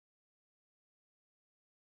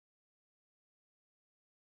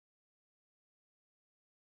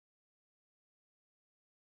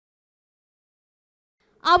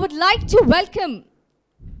I would like to welcome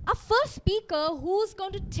our first speaker who's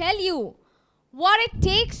going to tell you what it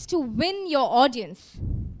takes to win your audience.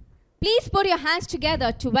 Please put your hands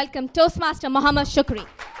together to welcome Toastmaster Mohammed Shukhri.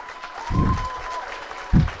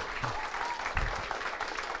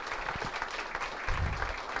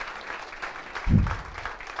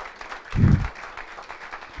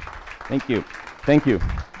 Thank you. Thank you.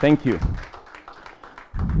 Thank you.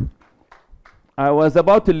 I was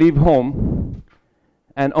about to leave home,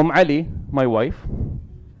 and Ali, my wife,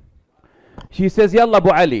 she says, Yalla Abu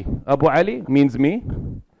Ali. Abu Ali means me.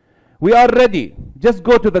 We are ready. Just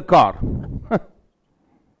go to the car.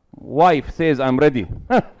 Wife says, I'm ready.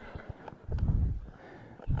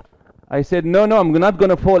 I said, no, I'm not going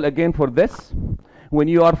to fall again for this. When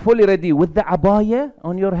you are fully ready with the abaya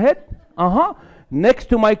on your head, next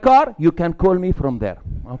to my car, you can call me from there.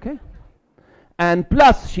 Okay? And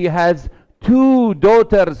plus, she has 2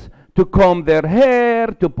 daughters to comb their hair,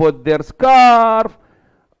 to put their scarf,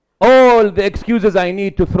 all the excuses I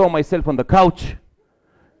need to throw myself on the couch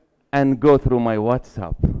and go through my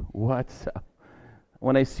WhatsApp.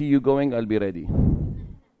 When I see you going, I'll be ready.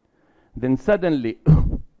 Then suddenly,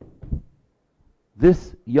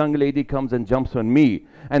 this young lady comes and jumps on me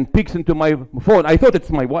and peeks into my phone. I thought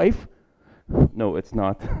it's my wife. No, it's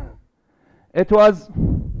not. It was...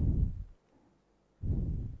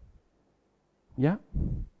 Yeah?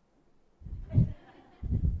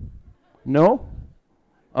 No?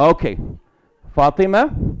 Okay.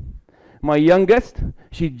 Fatima, my youngest,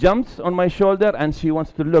 she jumps on my shoulder and she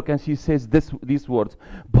wants to look and she says these words,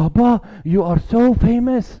 Baba, you are so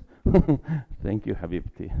famous. Thank you,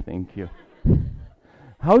 Habibti. Thank you.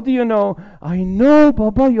 How do you know? I know,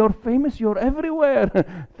 Baba, you're famous. You're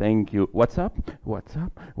everywhere. Thank you. What's up?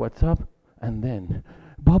 And then,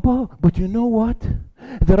 Baba, but you know what?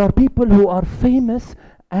 There are people who are famous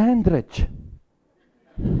and rich.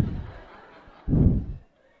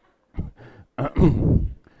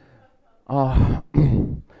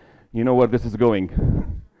 You know where this is going.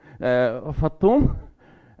 Fatum?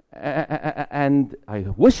 And I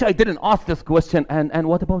wish I didn't ask this question. And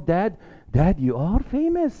what about Dad? Dad, you are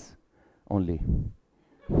famous. Only.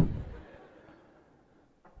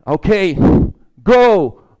 Okay,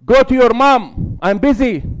 go to your mom. I'm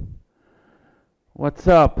busy. What's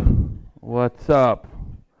up?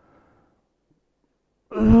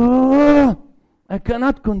 I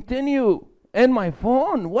cannot continue in my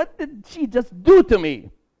phone. What did she just do to me?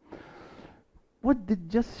 What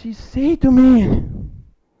did she say to me?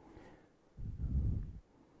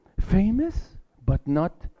 Famous, but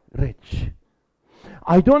not rich.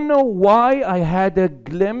 I don't know why I had a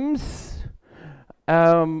glimpse,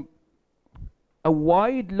 a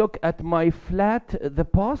wide look at my flat the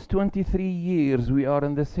past 23 years. We are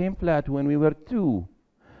in the same flat when we were 2,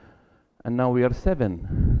 and now we are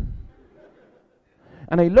 7.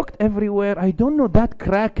 And I looked everywhere. I don't know, that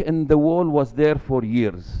crack in the wall was there for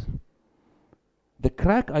years. The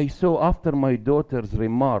crack I saw after my daughter's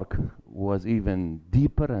remark was even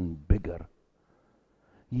deeper and bigger.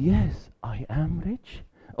 Yes, I am rich.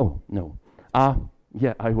 Oh, no.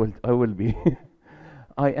 Yeah, I will be.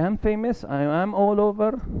 I am famous. I am all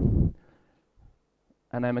over.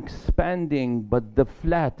 And I'm expanding, but the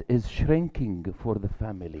flat is shrinking for the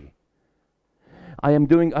family. I am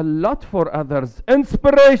doing a lot for others.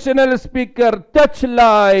 Inspirational speaker, touch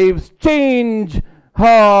lives, change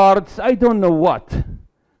hearts. I don't know what.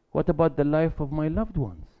 What about the life of my loved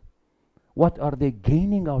ones? What are they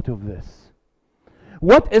gaining out of this?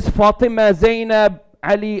 What is Fatima, Zainab,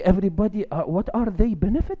 Ali, everybody, what are they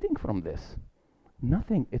benefiting from this?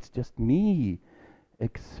 Nothing. It's just me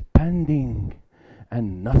expanding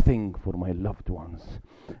and nothing for my loved ones.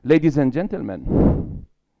 Ladies and gentlemen,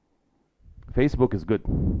 Facebook is good,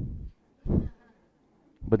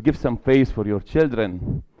 but give some face for your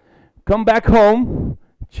children. Come back home,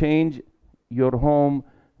 change your home,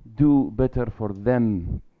 do better for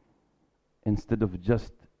them instead of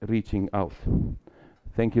just reaching out.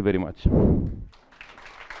 Thank you very much.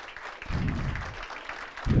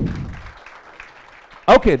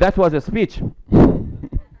 Okay, that was a speech.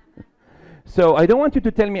 So I don't want you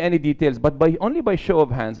to tell me any details, but only by show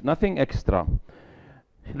of hands, nothing extra.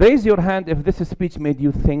 Raise your hand if this speech made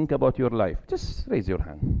you think about your life. Just raise your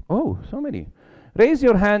hand. Oh, so many. Raise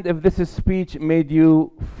your hand if this speech made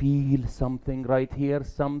you feel something right here,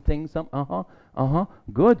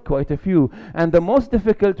 Good, quite a few. And the most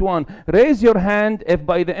difficult one, raise your hand if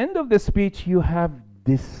by the end of the speech you have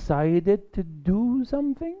decided to do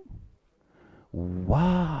something.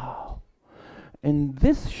 Wow. In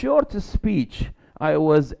this short speech, I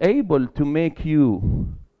was able to make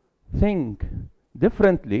you think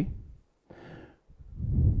differently,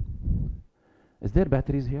 Is there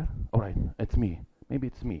batteries here? All right, it's me. Maybe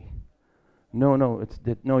it's me. No, it's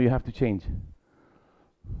that. No, you have to change.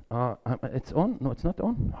 It's on? No, it's not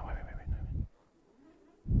on. Oh, wait.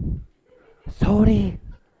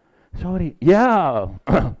 Sorry. Yeah,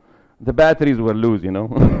 the batteries were loose, you know.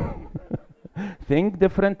 Think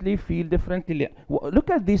differently, feel differently. Look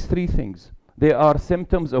at these three things. They are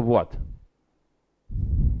symptoms of what?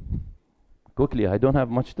 Quickly, I don't have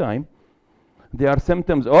much time. They are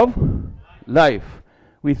symptoms of life.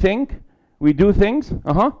 We think, we do things,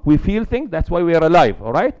 we feel things, that's why we are alive,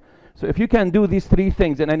 all right? So if you can do these three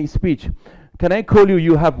things in any speech, can I call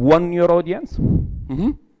you have won your audience?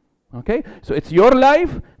 Okay, so it's your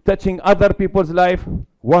life touching other people's life.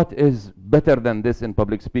 What is better than this in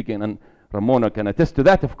public speaking? And Ramona can attest to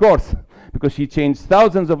that, of course, because she changed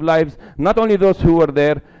thousands of lives, not only those who were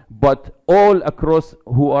there, but all across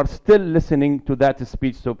who are still listening to that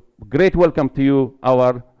speech. So great welcome to you,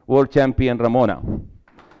 our world champion, Ramona.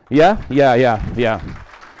 Yeah.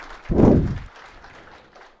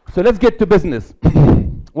 So let's get to business.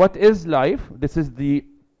 What is life? This is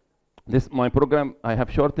my program. I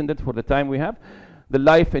have shortened it for the time we have. The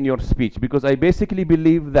life in your speech, because I basically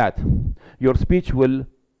believe that your speech will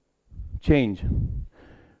change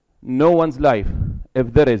no one's life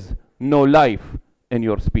if there is no life in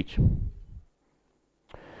your speech.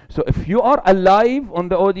 So if you are alive on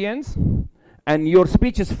the audience and your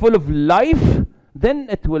speech is full of life, then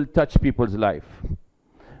it will touch people's life.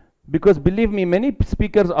 Because believe me, many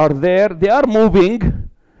speakers are there, they are moving,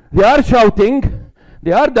 they are shouting,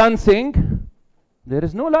 they are dancing. There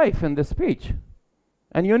is no life in the speech.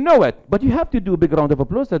 And you know it, but you have to do a big round of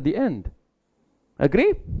applause at the end.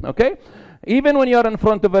 Agree? Okay? Even when you are in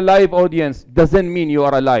front of a live audience, doesn't mean you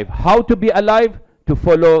are alive. How to be alive? To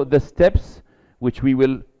follow the steps which we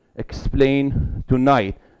will explain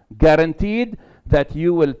tonight. Guaranteed that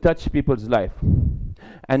you will touch people's life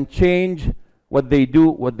and change what they do,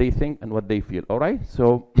 what they think, and what they feel. All right?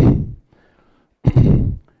 So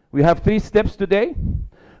we have 3 steps today.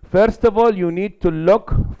 First of all, you need to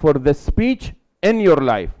look for the speech in your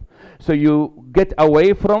life. So you get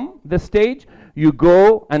away from the stage, you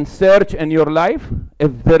go and search in your life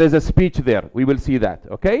if there is a speech there. We will see that,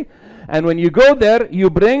 okay? And when you go there, you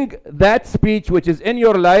bring that speech which is in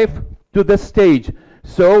your life to the stage.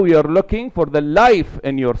 So you're looking for the life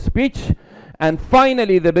in your speech. And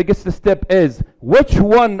finally, the biggest step is, which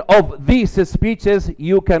one of these speeches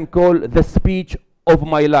you can call the speech of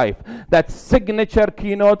my life? That signature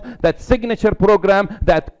keynote, that signature program,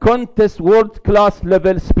 that contest world-class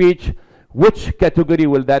level speech, which category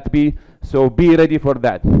will that be? So be ready for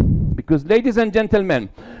that. Because ladies and gentlemen,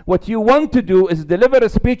 what you want to do is deliver a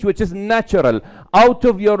speech which is natural, out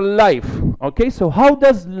of your life. Okay, so how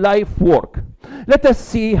does life work? Let us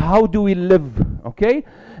see how do we live, okay?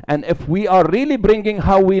 And if we are really bringing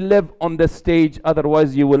how we live on the stage,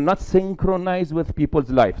 otherwise you will not synchronize with people's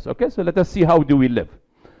lives, okay? So let us see how do we live.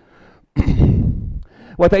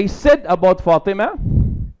 What I said about Fatima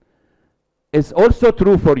is also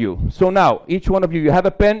true for you. So now, each one of you, you have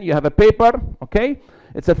a pen, you have a paper, okay?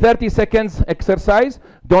 It's a 30 seconds exercise.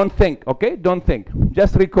 Don't think, okay? Don't think.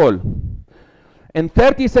 Just recall. In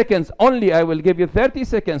 30 seconds only, I will give you 30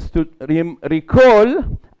 seconds to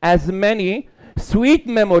recall as many sweet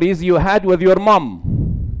memories you had with your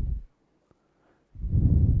mom.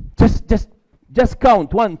 Just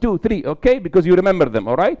count 1, 2, 3, okay? Because you remember them,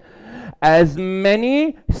 all right? As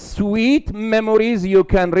many sweet memories you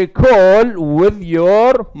can recall with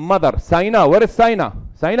your mother. Saina, where is Saina?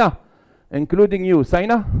 Saina, including you.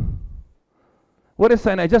 Saina? Where is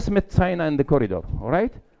Saina? I just met Saina in the corridor, all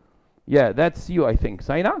right? Yeah, that's you, I think.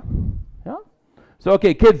 Saina? Yeah? So,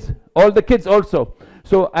 okay, kids, all the kids also.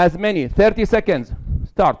 So, as many, 30 seconds.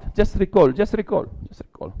 Start. Just recall, just recall, just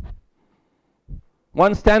recall.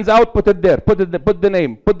 One stands out, put it there. Put the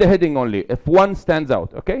name, put the heading only. If one stands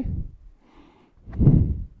out, okay?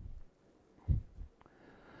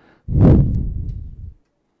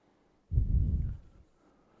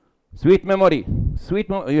 Sweet memory.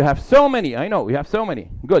 You have so many. I know, you have so many.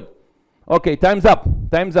 Good. Okay, time's up.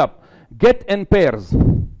 Time's up. Get in pairs.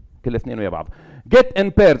 Get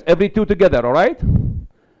in pairs. Every 2 together, all right?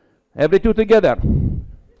 Every 2 together.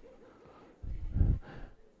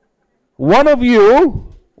 One of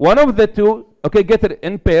the 2, okay, get it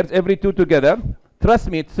in pairs, every 2 together. Trust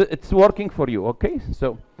me, it's working for you, okay?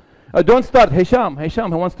 So, don't start. Hisham, he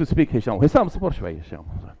wants to speak. Hisham, support Hisham.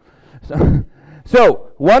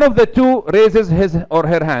 So, one of the 2 raises his or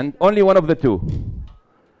her hand. Only one of the 2.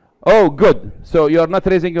 Oh, good. So, you're not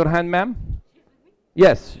raising your hand, ma'am?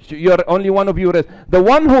 Yes, you're only one of you. The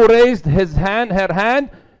one who raised his hand, her hand,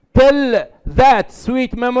 Tell that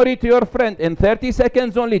sweet memory to your friend in 30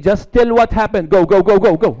 seconds only. Just tell what happened. Go, go, go,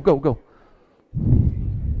 go, go, go, go.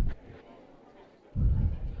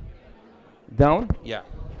 Down. Yeah.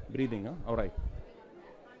 Breathing, huh? All right.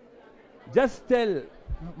 Just tell.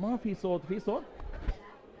 ما في صوت. في صوت?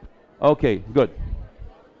 Okay, good.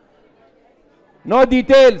 No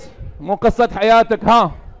details. مو قصة حياتك,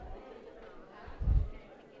 ها.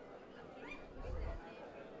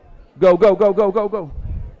 Go, go, go, go, go, go.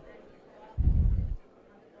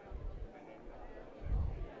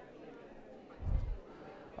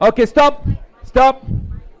 Okay, stop. Stop.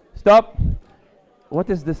 Stop. What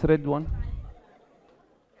is this red one?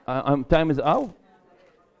 Time is out.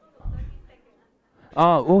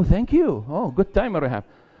 Oh, thank you. Oh, good timer I have.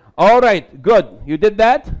 All right, good. You did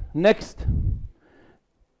that. Next.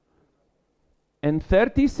 In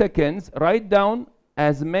 30 seconds, write down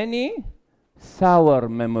as many sour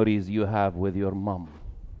memories you have with your mom.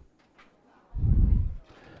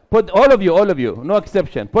 Put all of you, no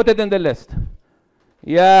exception. Put it in the list.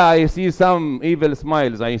 Yeah, I see some evil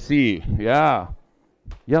smiles. I see. Yeah.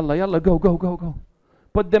 Yalla, yalla, go, go, go, go.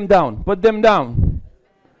 Put them down. Put them down.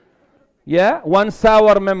 Yeah, one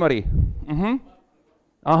sour memory.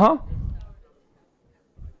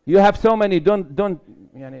 You have so many. Don't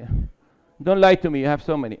lie to me. You have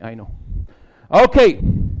so many. I know. Okay.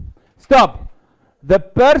 Stop. The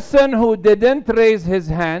person who didn't raise his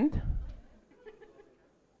hand.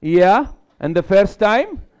 Yeah, and the first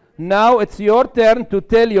time. Now it's your turn to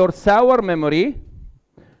tell your sour memory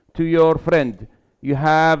to your friend. You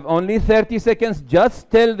have only 30 seconds.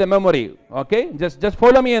 Just tell the memory. Okay? Just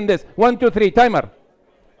follow me in this. 1, 2, 3. Timer.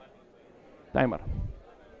 Timer.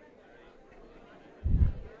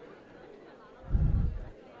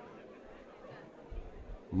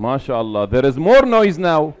 MashaAllah. There is more noise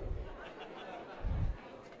now.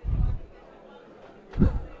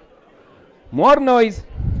 More noise.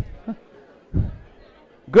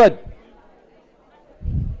 Good.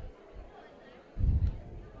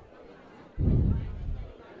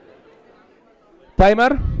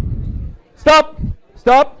 Timer. Stop.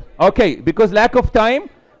 Stop. Okay, because lack of time,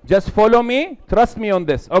 just follow me. Trust me on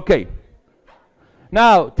this. Okay.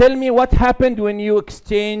 Now, tell me what happened when you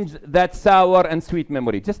exchanged that sour and sweet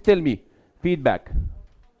memory. Just tell me. Feedback.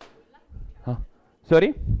 Huh?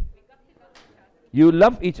 Sorry? You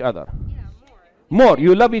love each other. More.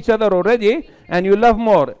 You love each other already, and you love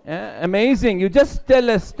more. Amazing. You just tell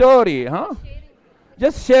a story, huh?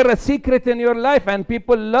 Just share a secret in your life, and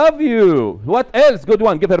people love you. What else? Good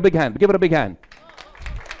one. Give her a big hand. Give her a big hand.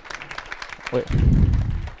 Wait.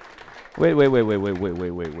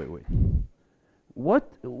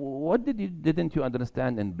 What didn't you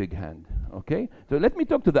understand in big hand? Okay? So let me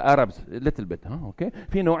talk to the Arabs a little bit, huh? Okay?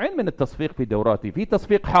 في نوعين من التصفيق في دوراتي. في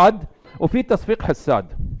تصفيق حاد وفي تصفيق حساد.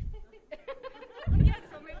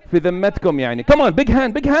 في ذمتكم يعني. Come on, big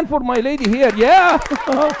hand for my lady here. Yeah.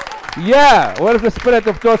 Yeah. Where's the spirit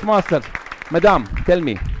of Toastmasters? Madam, tell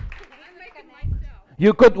me.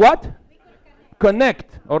 You could what?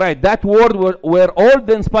 Connect. All right. That word where all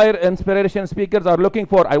the inspiration speakers are looking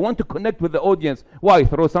for. I want to connect with the audience. Why?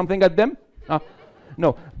 Throw something at them?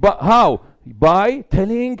 No. But how? By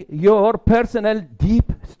telling your personal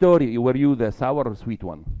deep story. Were you the sour or sweet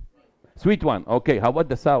one? Sweet one. Okay. How about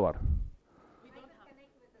the sour?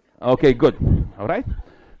 Okay, good. All right.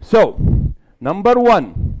 So, number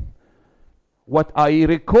one, what I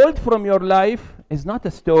recalled from your life is not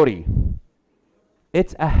a story.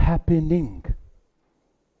 It's a happening.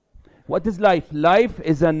 What is life? Life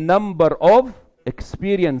is a number of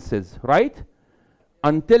experiences, right?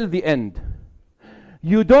 Until the end.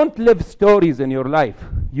 You don't live stories in your life.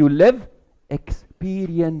 You live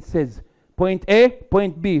experiences. Point A,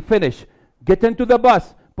 point B, finish. Get into the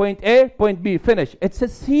bus. Point A, point B, finish. It's a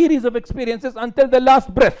series of experiences until the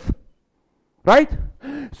last breath. Right?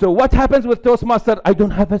 So what happens with Toastmaster? I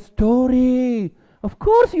don't have a story. Of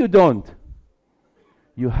course you don't.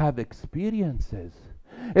 You have experiences.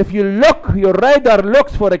 If you look, your radar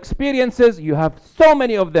looks for experiences, you have so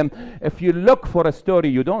many of them. If you look for a story,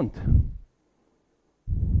 you don't.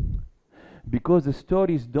 Because the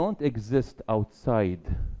stories don't exist outside.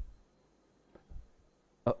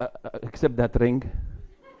 Except that ring.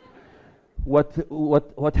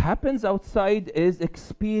 What happens outside is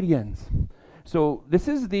experience. So this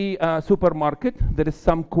is the supermarket. There is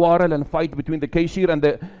some quarrel and fight between the cashier and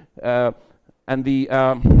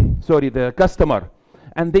the customer,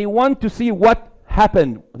 and they want to see what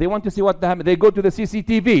happened. They want to see what happened. They go to the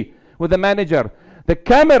CCTV with the manager. The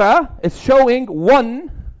camera is showing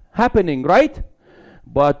one happening, right?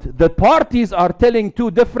 But the parties are telling two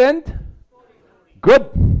different. Good.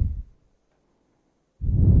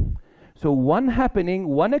 So one happening,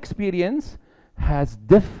 one experience has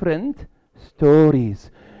different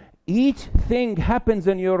stories. Each thing happens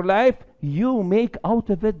in your life, you make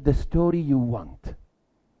out of it the story you want.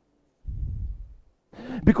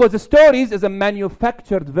 Because the stories is a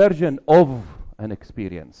manufactured version of an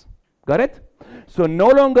experience. Got it? So no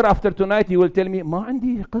longer after tonight you will tell me, Ma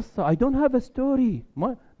andi qissa, I don't have a story.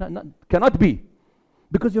 Cannot be.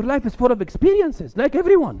 Because your life is full of experiences, like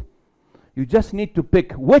everyone. You just need to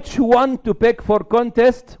pick which one to pick for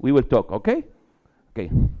contest. We will talk, okay? Okay.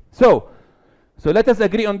 So let us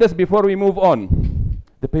agree on this before we move on.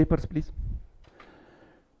 The papers, please.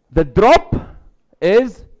 The drop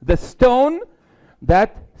is the stone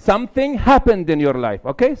that something happened in your life,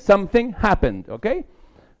 okay? Something happened, okay?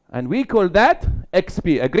 And we call that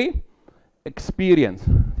XP. Agree? Experience.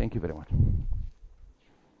 Thank you very much.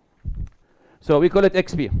 So we call it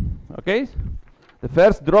XP, okay? The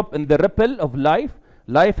first drop in the ripple of life.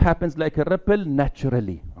 Life happens like a ripple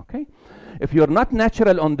naturally, okay? If you're not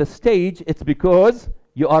natural on the stage, it's because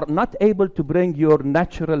you are not able to bring your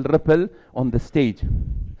natural ripple on the stage.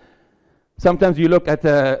 Sometimes you look at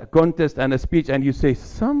a contest and a speech and you say,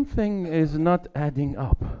 something is not adding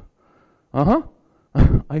up.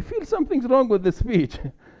 I feel something's wrong with the speech.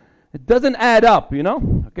 It doesn't add up, you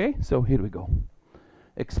know? Okay, so here we go.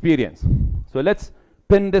 Experience. So let's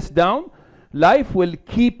pin this down. Life will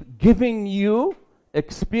keep giving you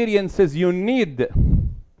experiences you need.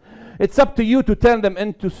 It's up to you to turn them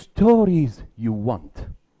into stories you want.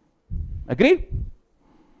 Agree?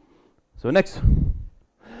 So next.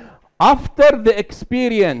 After the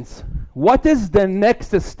experience, what is the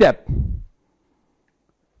next step?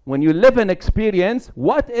 When you live an experience,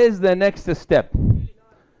 what is the next step?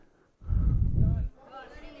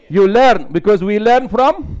 You learn, because we learn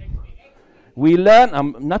from? We learn.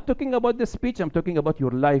 I'm not talking about the speech, I'm talking about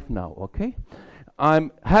your life now, okay?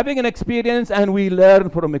 I'm having an experience and we learn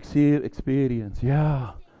from experience.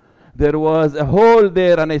 Yeah. There was a hole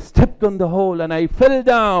there and I stepped on the hole and I fell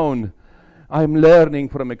down. I'm learning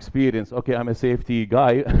from experience. Okay, I'm a safety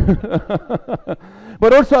guy.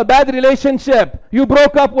 But also a bad relationship. You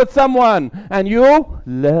broke up with someone and you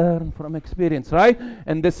learn from experience, right?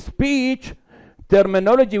 And the speech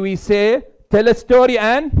terminology we say, tell a story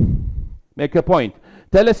and make a point.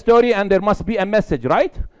 Tell a story and there must be a message,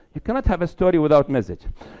 right? You cannot have a story without message.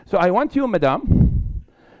 So I want you, madam,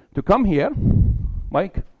 to come here.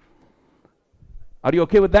 Mike, are you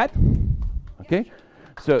okay with that? Okay.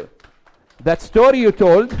 So that story you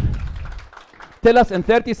told, tell us in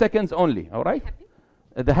 30 seconds only, all right?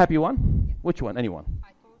 The happy one? Yeah. Which one? Anyone?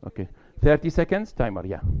 Okay. 30 seconds, timer,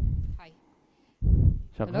 yeah. Hi.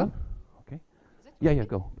 Hello? Okay. Yeah,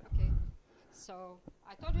 go. Okay. So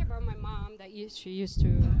I told you about my mom that she used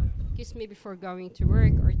to kiss me before going to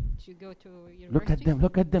work or to go to university.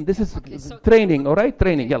 Look at them. This is training, all right?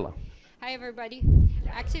 Training, okay. Yalla. Hi, everybody.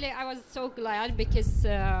 Actually, I was so glad because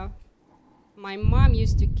my mom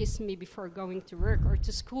used to kiss me before going to work or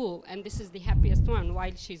to school, and this is the happiest one,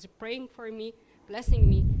 while she's praying for me, blessing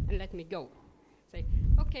me, and let me go. Say,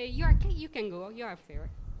 okay, you can go, you are fair.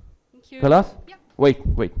 Thank you. Kalas? Yeah.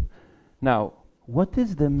 Wait. Now, what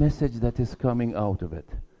is the message that is coming out of it?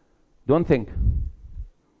 Don't think.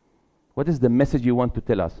 What is the message you want to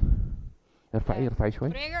tell us?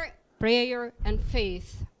 Prayer and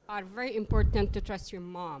faith are very important to trust your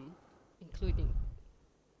mom, including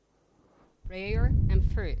prayer and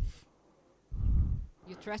faith.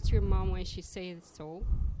 You trust your mom when she says so,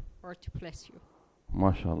 or to bless you.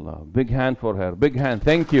 MashaAllah. Big hand for her. Big hand.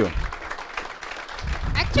 Thank you.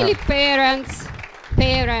 Actually, parents,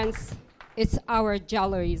 it's our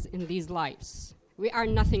jewelries in these lives. We are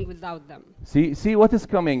nothing without them. See what is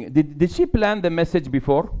coming. Did she plan the message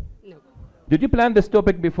before? No. Did you plan this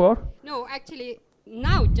topic before? No, actually,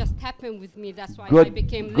 now it just happened with me. That's why I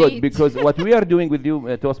became late. Good, because what we are doing with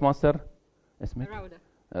you, Toastmaster, Rawda?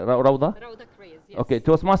 Rawda Craze, yes. Okay,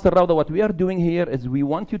 Toastmaster Rawda, what we are doing here is we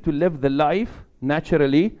want you to live the life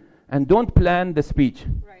naturally and don't plan the speech.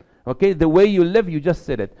 Right. Okay, the way you live, you just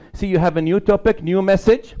said it. See, you have a new topic, new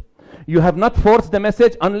message. You have not forced the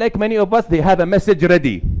message. Unlike many of us, they have a message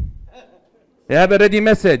ready. They have a ready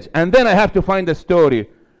message. And then I have to find a story.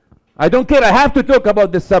 I don't care. I have to talk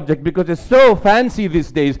about this subject because it's so fancy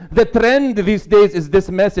these days. The trend these days is this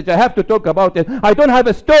message. I have to talk about it. I don't have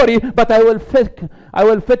a story, but I will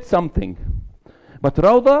fit something. But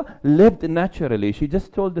Rawda lived naturally. She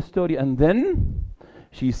just told the story and then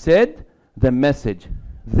she said the message.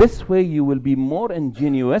 This way you will be more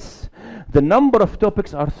ingenious. The number of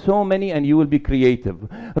topics are so many and you will be creative.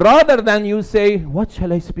 Rather than you say, what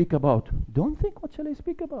shall I speak about? Don't think, what shall I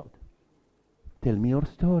speak about? Tell me your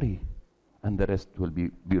story. and the rest will be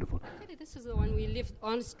beautiful. Actually, this is the one we lived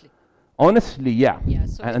honestly. Honestly, yeah. Yeah,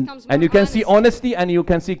 so it and becomes and more you can see honest. honesty and you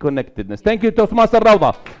can see connectedness. Thank you, Toastmaster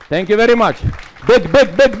Rawda. Thank you very much. Big,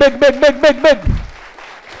 big, big, big, big, big, big, big.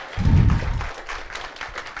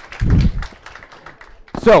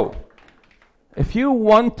 So, if you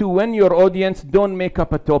want to win your audience, don't make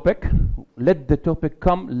up a topic. Let the topic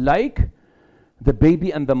come like the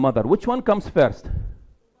baby and the mother. Which one comes first?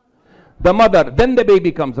 The mother, then the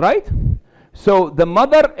baby comes, right? So the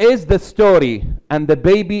mother is the story and the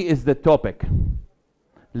baby is the topic.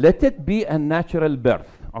 Let it be a natural birth,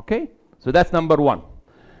 okay? So that's number one.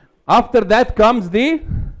 After that comes the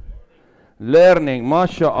learning.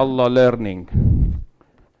 MashaAllah, learning.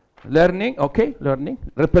 Learning, okay, learning.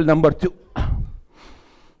 Ripple number two.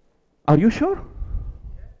 Are you sure?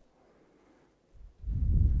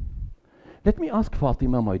 Let me ask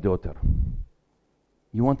Fatima, my daughter.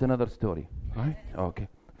 You want another story, right? Okay.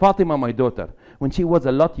 Fatima, my daughter, when she was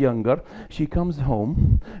a lot younger, she comes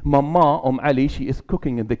home. Mama, Ali, she is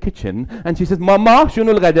cooking in the kitchen, and she says, Mama, shunu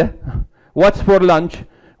al-ghada? What's for lunch?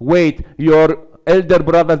 Wait, your elder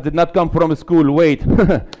brothers did not come from school. Wait.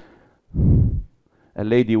 A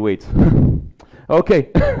lady waits. Okay.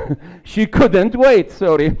 She couldn't wait,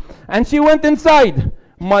 sorry. And she went inside.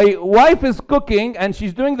 My wife is cooking and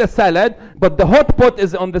she's doing the salad, but the hot pot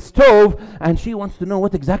is on the stove and she wants to know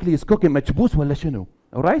what exactly is cooking. Majboos wala shunu?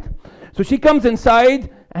 All right? So she comes inside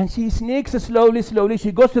and she sneaks slowly.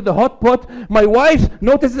 She goes to the hot pot. My wife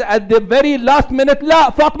notices at the very last minute,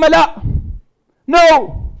 La, Fatma, la.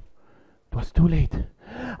 No! It was too late.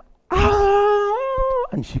 Ah!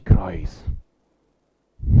 And she cries.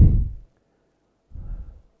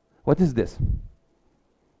 What is this?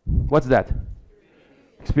 What's that?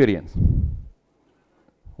 Experience.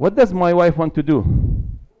 What does my wife want to do?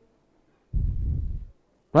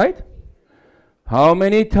 Right? How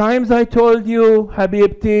many times I told you,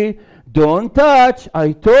 Habibti, don't touch.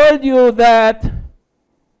 I told you that.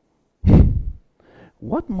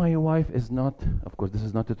 What my wife is not, of course, this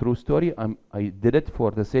is not a true story. I did it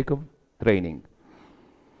for the sake of training.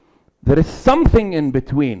 There is something in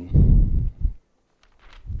between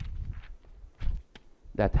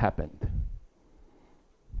that happened.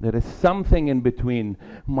 There is something in between.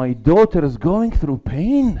 My daughter is going through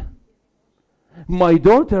pain. My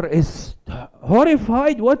daughter is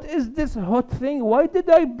horrified. What is this hot thing? Why did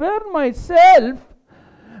I burn myself?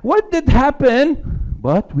 What did happen?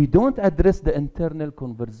 But we don't address the internal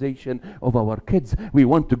conversation of our kids. We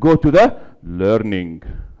want to go to the learning.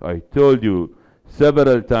 I told you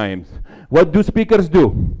several times. What do speakers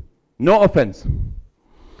do? No offense.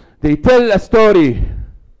 They tell a story.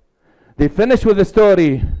 They finish with a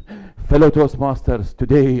story. Fellow Toastmasters,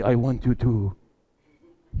 today I want you to...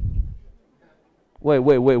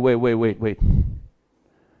 Wait.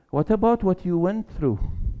 What about what you went through?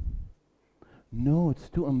 No, it's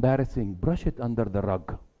too embarrassing. Brush it under the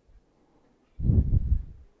rug.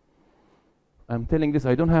 I'm telling this,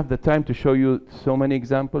 I don't have the time to show you so many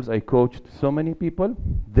examples. I coached so many people.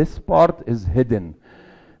 This part is hidden.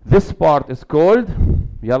 This part is called,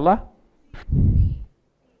 yalla.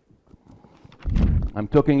 I'm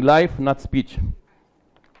talking live, not speech.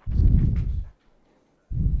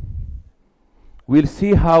 We'll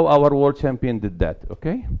see how our world champion did that,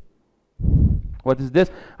 okay? What is this?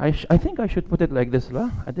 I think I should put it like this, la,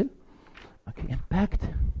 Adil? Okay, impact,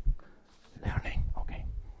 learning, okay.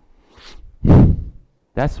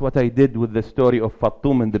 That's what I did with the story of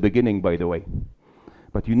Fatum in the beginning, by the way.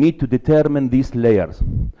 But you need to determine these layers.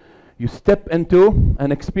 You step into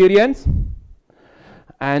an experience,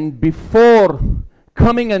 and before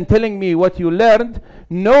coming and telling me what you learned,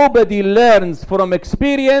 nobody learns from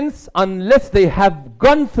experience unless they have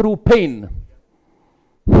gone through pain.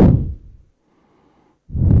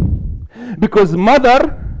 Because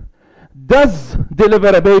mother does deliver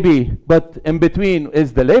a baby, but in between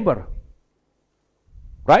is the labor.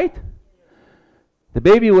 Right? The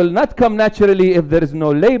baby will not come naturally if there is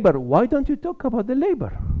no labor. Why don't you talk about the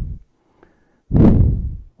labor?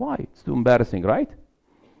 Why? It's too embarrassing, right?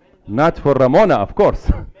 Not for Ramona, of course.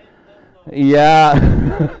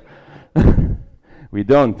 Yeah. We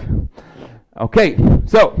don't. Okay,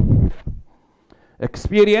 so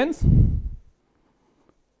experience.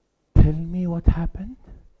 Tell me what happened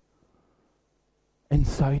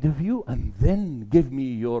inside of you, and then give me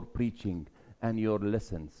your preaching and your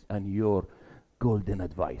lessons and your golden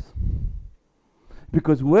advice.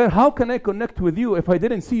 Because how can I connect with you if I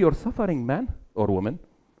didn't see your suffering, man or woman?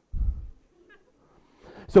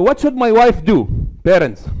 So what should my wife do?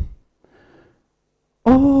 Parents.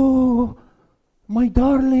 Oh, my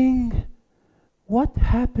darling, what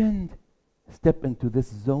happened? Step into this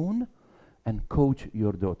zone and coach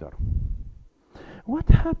your daughter. What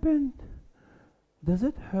happened? Does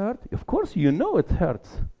it hurt? Of course, you know it hurts.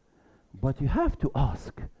 But you have to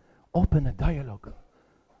ask. Open a dialogue.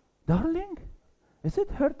 Darling, is it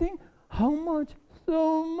hurting? How much?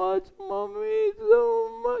 So much, mommy,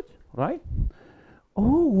 so much. Right?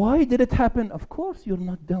 Oh, why did it happen? Of course, you're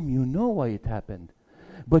not dumb. You know why it happened.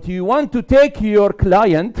 But you want to take your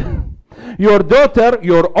client, your daughter,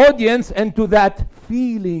 your audience into that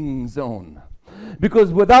feeling zone.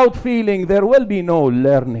 Because without feeling, there will be no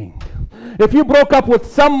learning. If you broke up with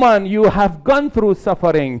someone, you have gone through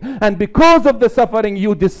suffering. And because of the suffering,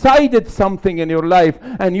 you decided something in your life.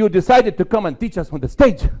 And you decided to come and teach us on the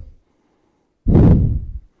stage.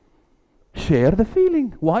 Share the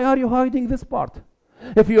feeling. Why are you hiding this part?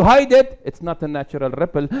 If you hide it, it's not a natural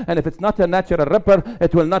ripple. And if it's not a natural ripple,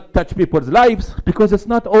 it will not touch people's lives. Because it's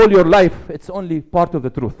not all your life. It's only part of the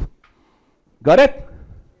truth. Got it?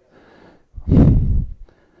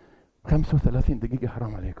 35 دقيقة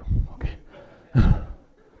حرام عليكم. Okay.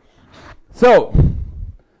 So,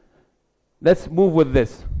 let's move with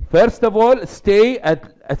this. First of all, stay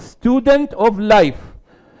a student of life.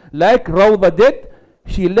 Like Rawda did,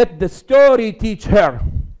 she let the story teach her.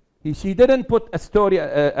 She didn't put a story,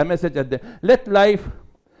 a message at the... Let life,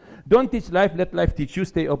 don't teach life, let life teach you.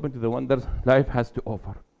 Stay open to the wonders life has to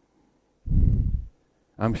offer.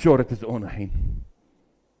 I'm sure it is on Ahin.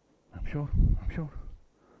 I'm sure.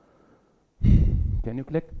 Can you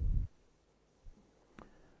click?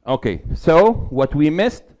 Okay, so what we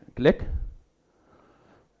missed, click,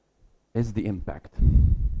 is the impact.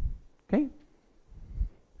 Okay?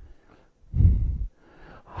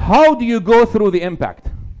 How do you go through the impact?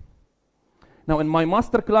 Now, in my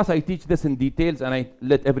master class, I teach this in details, and I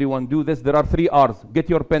let everyone do this. There are 3 R's. Get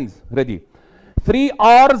your pens ready. 3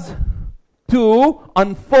 R's to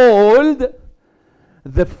unfold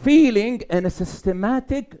the feeling in a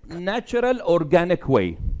systematic, natural, organic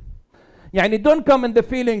way. Yani don't come in the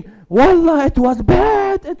feeling, Wallah, it was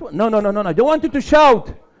bad. No. I don't want you to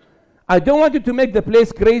shout. I don't want you to make the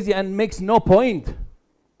place crazy and makes no point.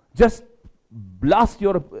 Just blast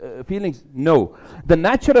your feelings. No. The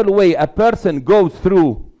natural way a person goes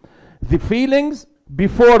through the feelings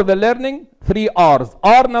before the learning, 3 R's.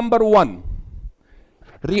 R number 1,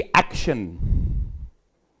 reaction.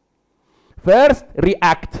 First,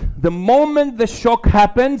 react. The moment the shock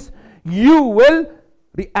happens, you will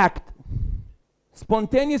react.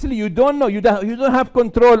 Spontaneously, you don't know. You don't have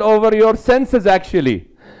control over your senses, actually.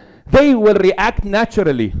 They will react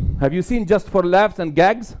naturally. Have you seen Just for Laughs and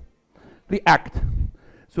Gags? React.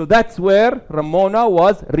 So that's where Ramona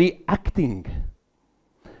was reacting.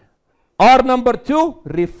 R number 2,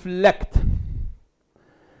 reflect.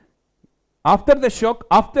 After the shock,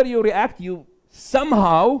 after you react, you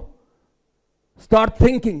somehow start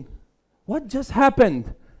thinking, what just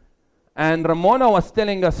happened? And Ramona was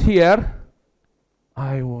telling us here,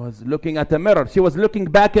 I was looking at a mirror. She was looking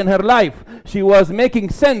back in her life. She was making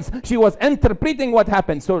sense. She was interpreting what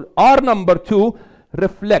happened. So R number 2,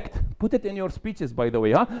 reflect. Put it in your speeches, by the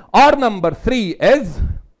way. Huh? R number 3 is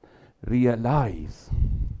realize.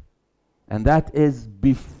 And that is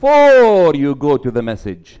before you go to the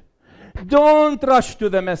message. Don't rush to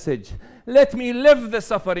the message. Let me live the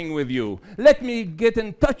suffering with you. Let me get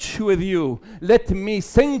in touch with you. Let me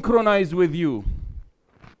synchronize with you.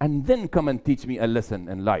 And then come and teach me a lesson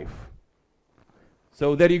in life.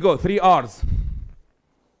 So there you go, 3 R's.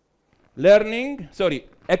 Learning,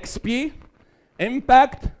 XP,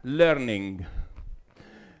 impact, learning.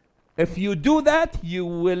 If you do that, you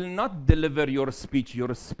will not deliver your speech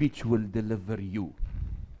will deliver you.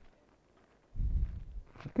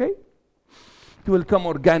 Okay? It will come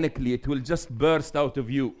organically, it will just burst out of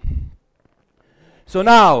you. So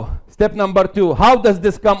now, step number 2, how does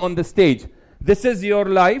this come on the stage? This is your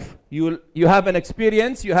life. You have an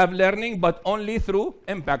experience, you have learning, but only through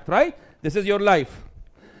impact, right? This is your life.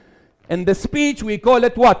 In the speech, we call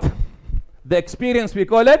it what? The experience, we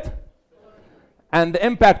call it? And the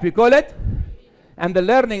impact, we call it? And the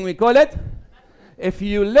learning, we call it? If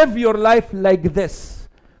you live your life like this,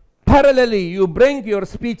 parallelly, you bring your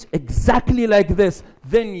speech exactly like this,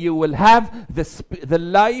 then you will have the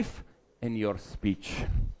life in your speech.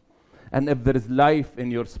 And if there is life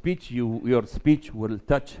in your speech, your speech will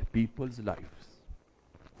touch people's lives.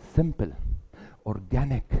 Simple,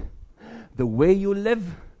 organic. The way you live,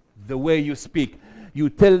 the way you speak. You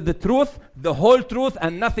tell the truth, the whole truth,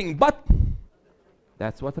 and nothing but.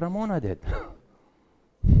 That's what Ramona did.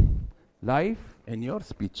 Life in your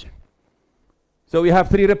speech. So we have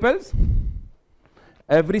 3 ripples.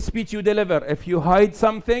 Every speech you deliver, if you hide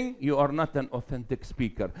something, you are not an authentic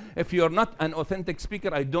speaker. If you are not an authentic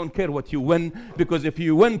speaker, I don't care what you win, because if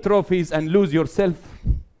you win trophies and lose yourself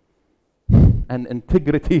and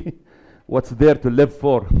integrity, what's there to live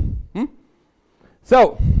for?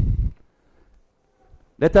 So,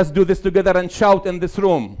 let us do this together and shout in this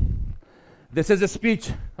room. This is a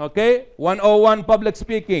speech, okay? 101 public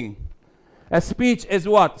speaking. A speech is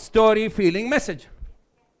what? Story, feeling, message.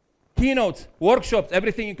 Keynotes, workshops,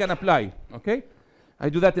 everything you can apply, okay? I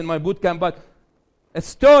do that in my boot camp, but a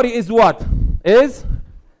story is what? Is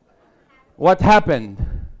what happened.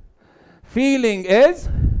 Feeling is?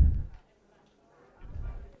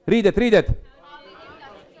 Read it.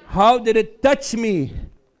 How did it touch me?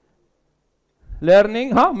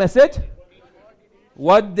 Learning, message?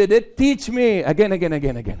 What did it teach me?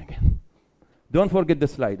 Again. Don't forget the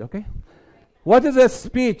slide, okay? What is a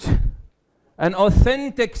speech? An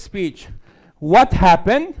authentic speech. What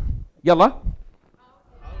happened? Yalla.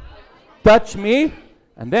 Touch me.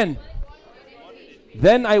 And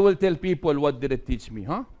then I will tell people what did it teach me,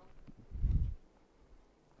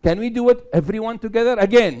 Can we do it, everyone together?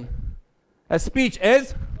 Again. A speech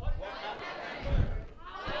is?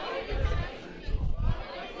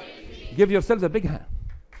 Give yourselves a big hand.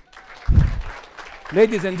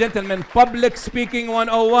 Ladies and gentlemen, public speaking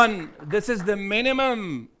 101. This is the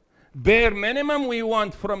minimum, bare minimum we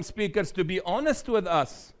want from speakers, to be honest with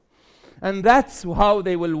us. And that's how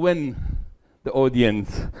they will win the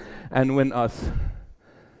audience and win us.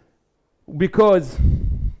 Because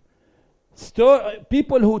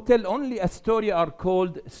people who tell only a story are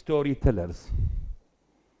called storytellers.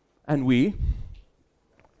 And we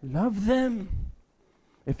love them.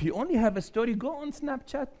 If you only have a story, go on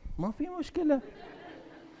Snapchat. ما في مشكلة.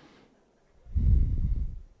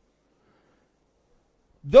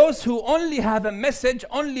 Those who only have a message,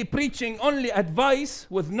 only preaching, only advice,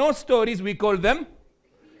 with no stories, we call them.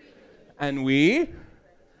 And we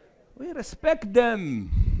respect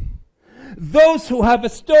them. Those who have a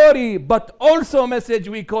story, but also a message,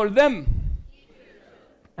 we call them.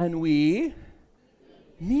 And we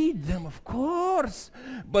need them, of course.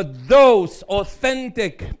 But those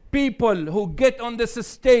authentic people who get on this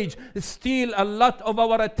stage steal a lot of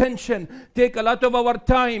our attention, take a lot of our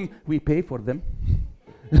time. We pay for them.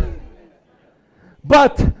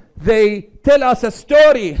 But they tell us a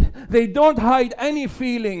story. They don't hide any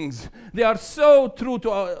feelings. They are so true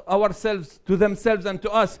to ourselves, to themselves and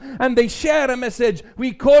to us. And they share a message.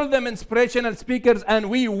 We call them inspirational speakers,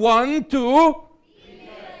 and we want to.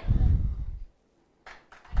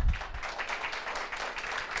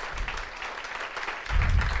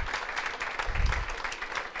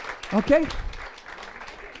 Okay.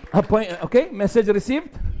 Okay, message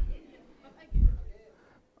received.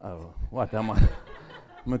 Oh, what am I?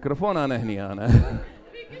 ميكروفون أنا هني أنا.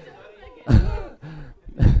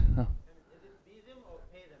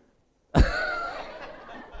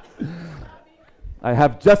 I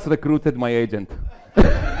have just recruited my agent.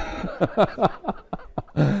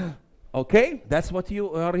 Okay, that's what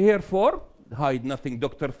you are here for. Hide nothing.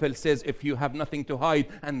 Dr. Phil says if you have nothing to hide,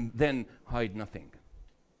 and then hide nothing.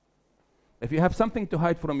 If you have something to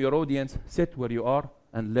hide from your audience, sit where you are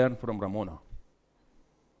and learn from Ramona.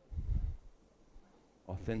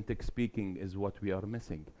 Authentic speaking is what we are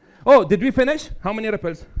missing. Oh, did we finish? How many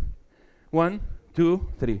ripples? 1, 2,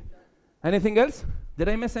 3. Anything else? Did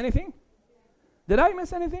I miss anything? Did I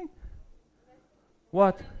miss anything?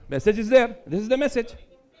 What? Message is there. This is the message.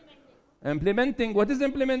 Implementing. What is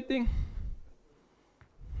implementing?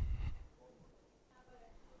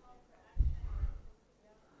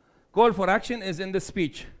 Call for action is in the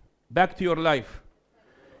speech. Back to your life.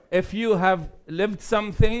 If you have lived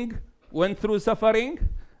something, went through suffering,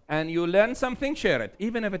 and you learn something, share it,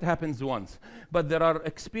 even if it happens once. But there are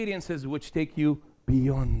experiences which take you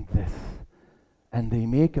beyond this. And they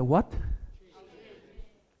make a what?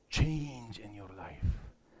 Change in your life.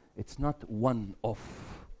 It's not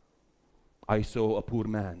one-off. I saw a poor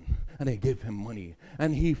man, and I gave him money,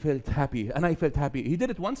 and he felt happy, and I felt happy. He did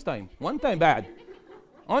it one time bad.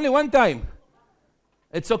 Only one time.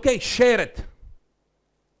 It's okay, share it.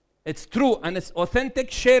 It's true and it's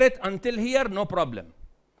authentic, share it until here, no problem.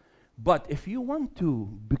 But if you want to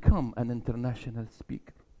become an international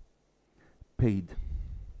speaker, paid,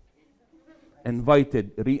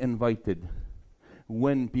 invited, re-invited,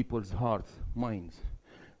 win people's hearts, minds,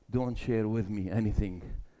 don't share with me anything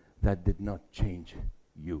that did not change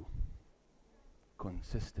you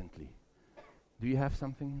consistently. Do you have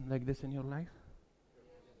something like this in your life?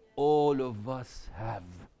 All of us have.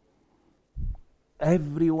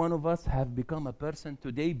 Every one of us have become a person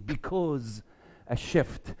today because a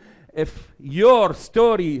shift, if your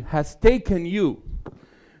story has taken you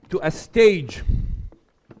to a stage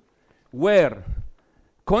where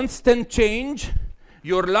constant change,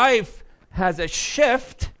 your life has a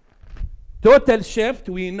shift, total shift,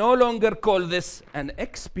 we no longer call this an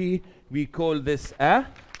XP, we call this a,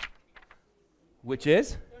 which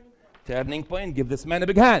is turning point. Give this man a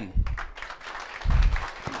big hand.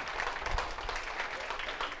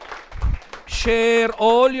 Share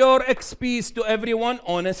all your XPs to everyone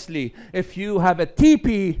honestly. If you have a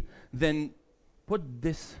TP, then put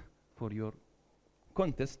this for your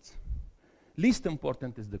contests. Least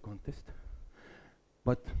important is the contest,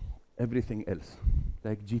 but everything else,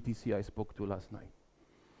 like GTC I spoke to last night.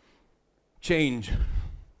 Change.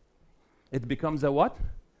 It becomes a what?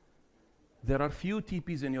 There are few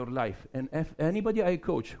TPs in your life, and if anybody I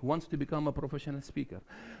coach wants to become a professional speaker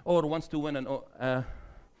or wants to win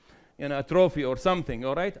a trophy or something,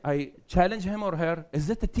 all right, I challenge him or her, is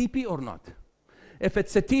it a TP or not? If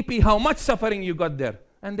it's a TP, how much suffering you got there?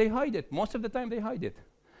 And they hide it. Most of the time they hide it.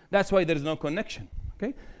 That's why there is no connection,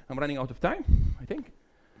 okay? I'm running out of time, I think.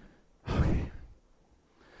 Okay.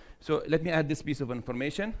 So let me add this piece of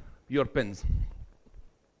information, your pens.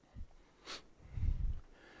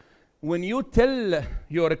 When you tell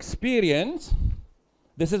your experience,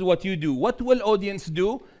 this is what you do. What will audience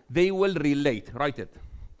do? They will relate. Write it.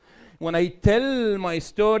 When I tell my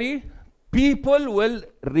story, people will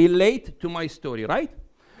relate to my story, right?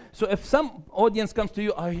 So if some audience comes to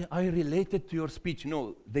you, I related to your speech.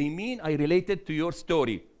 No, they mean I related to your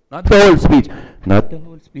story. Not the whole speech. Not the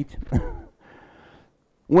whole speech.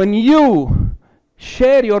 When you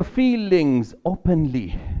share your feelings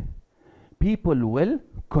openly, people will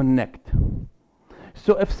connect.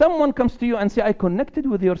 So if someone comes to you and say, I connected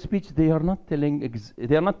with your speech, they are not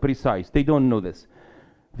they are not precise. They don't know this.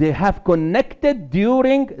 They have connected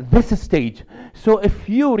during this stage. So if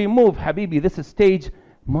you remove, Habibi, this stage,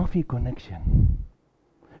 ما في connection.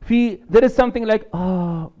 There is something like,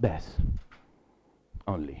 bas.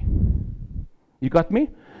 Only. You got me?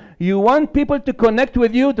 You want people to connect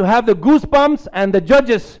with you, to have the goosebumps, and the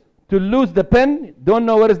judges to lose the pen. Don't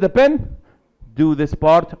know where is the pen? Do this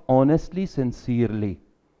part honestly, sincerely.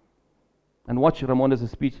 And watch Ramona's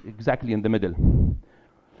speech exactly in the middle.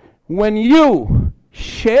 When you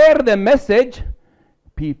share the message,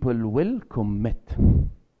 people will commit.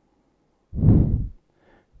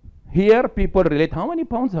 Here, people relate. How many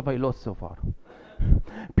pounds have I lost so far?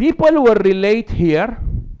 People will relate here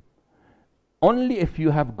only if you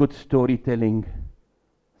have good storytelling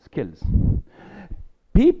skills.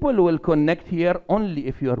 People will connect here only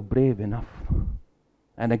if you are brave enough.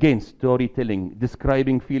 And again, storytelling,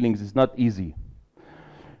 describing feelings is not easy.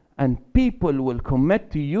 And people will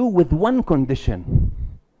commit to you with one condition: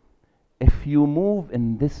 if you move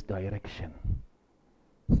in this direction.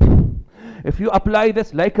 If you apply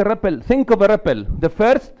this like a ripple, think of a ripple. The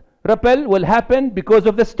first ripple will happen because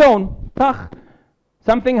of the stone.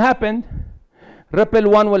 Something happened. Ripple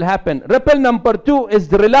 1 will happen. Ripple number 2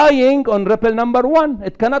 is relying on ripple number 1.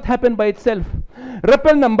 It cannot happen by itself.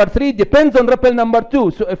 Ripple number 3 depends on ripple number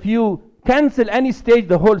 2. So if you cancel any stage,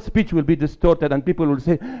 the whole speech will be distorted and people will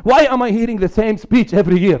say, why am I hearing the same speech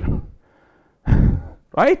every year?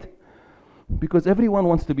 Right? Because everyone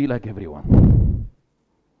wants to be like everyone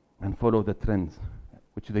and follow the trends,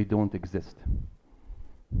 which they don't exist.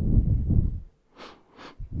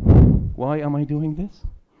 Why am I doing this?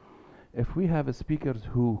 If we have speakers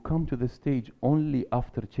who come to the stage only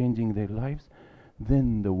after changing their lives,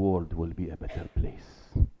 then the world will be a better place.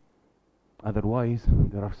 Otherwise,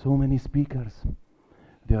 there are so many speakers.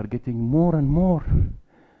 They are getting more and more.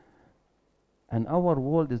 And our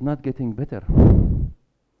world is not getting better.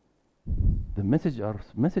 The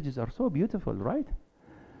messages are so beautiful, right?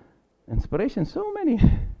 Inspiration, so many.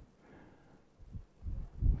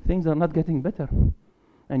 Things are not getting better.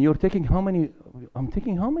 And you're taking how many? I'm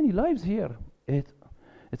taking how many lives here?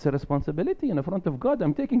 It's a responsibility in front of God.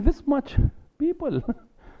 I'm taking this much people.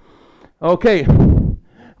 Okay.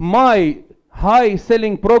 My high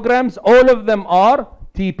selling programs, all of them are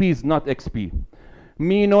TPs, not XP.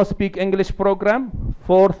 Me no speak English program,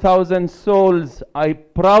 4,000 souls. I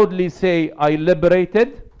proudly say I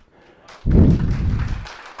liberated.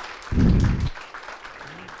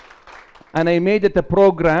 And I made it a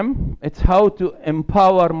program. It's how to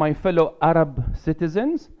empower my fellow Arab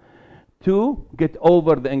citizens to get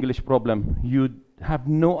over the English problem. You have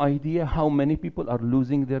no idea how many people are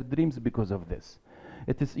losing their dreams because of this.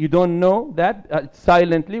 You don't know that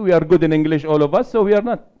silently. We are good in English, all of us, so we are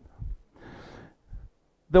not.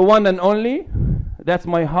 The one and only, that's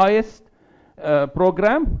my highest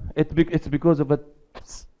program. It's because of a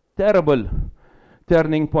terrible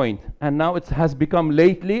turning point. And now it has become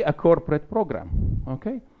lately a corporate program.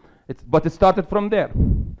 Okay? But it started from there.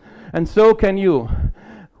 And so can you.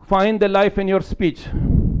 Find the life in your speech.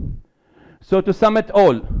 So to sum it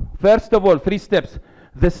all, first of all, 3 steps.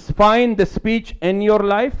 Find the speech in your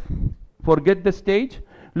life. Forget the stage.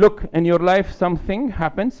 Look, in your life something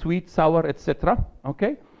happened, sweet, sour, etc.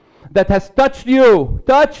 Okay? That has touched you,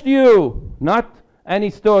 not any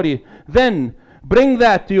story. Then bring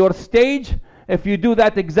that to your stage. If you do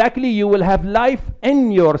that exactly, you will have life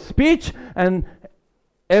in your speech. And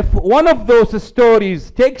if one of those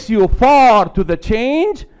stories takes you far to the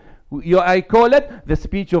change, I call it the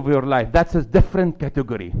speech of your life. That's a different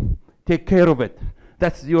category. Take care of it.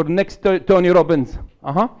 That's your next Tony Robbins.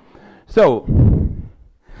 So,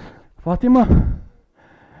 Fatima,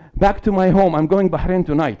 back to my home. I'm going Bahrain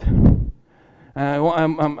tonight.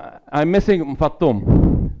 I'm missing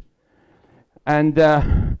Fatum. And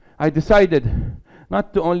I decided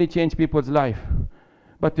not to only change people's life,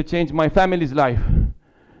 but to change my family's life.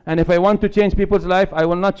 And if I want to change people's life, I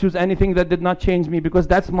will not choose anything that did not change me, because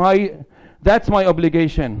that's my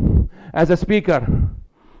obligation as a speaker,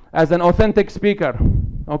 as an authentic speaker.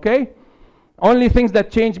 Okay? Only things that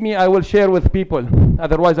change me I will share with people.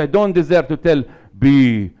 Otherwise, I don't deserve to tell,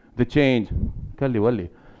 be the change. Kalli walli.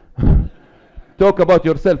 Talk about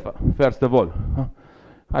yourself, first of all.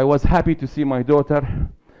 I was happy to see my daughter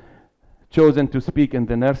chosen to speak in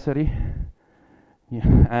the nursery.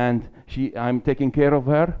 And I'm taking care of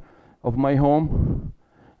her, of my home.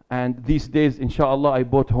 And these days, inshallah, I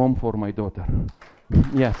bought home for my daughter.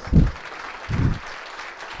 Yes.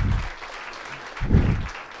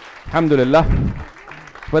 Alhamdulillah.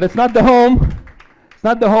 But it's not the home. It's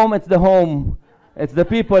not the home, it's the home. It's the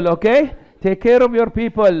people, okay? Take care of your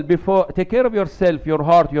people take care of yourself, your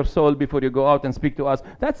heart, your soul before you go out and speak to us.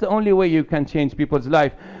 That's the only way you can change people's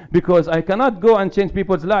life. Because I cannot go and change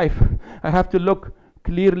people's life. I have to look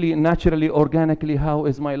clearly, naturally, organically, how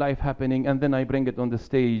is my life happening, and then I bring it on the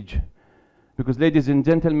stage. Because ladies and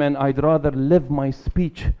gentlemen, I'd rather live my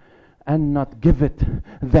speech and not give it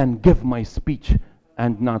than give my speech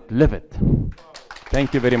and not live it.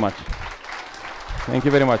 Thank you very much. Thank you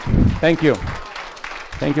very much. Thank you.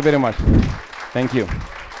 Thank you very much. Thank you.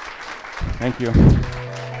 Thank you.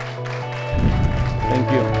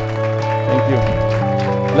 Thank you. Thank you.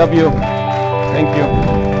 Love you. Thank you.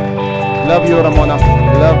 Love you, Ramona.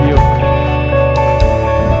 Love you.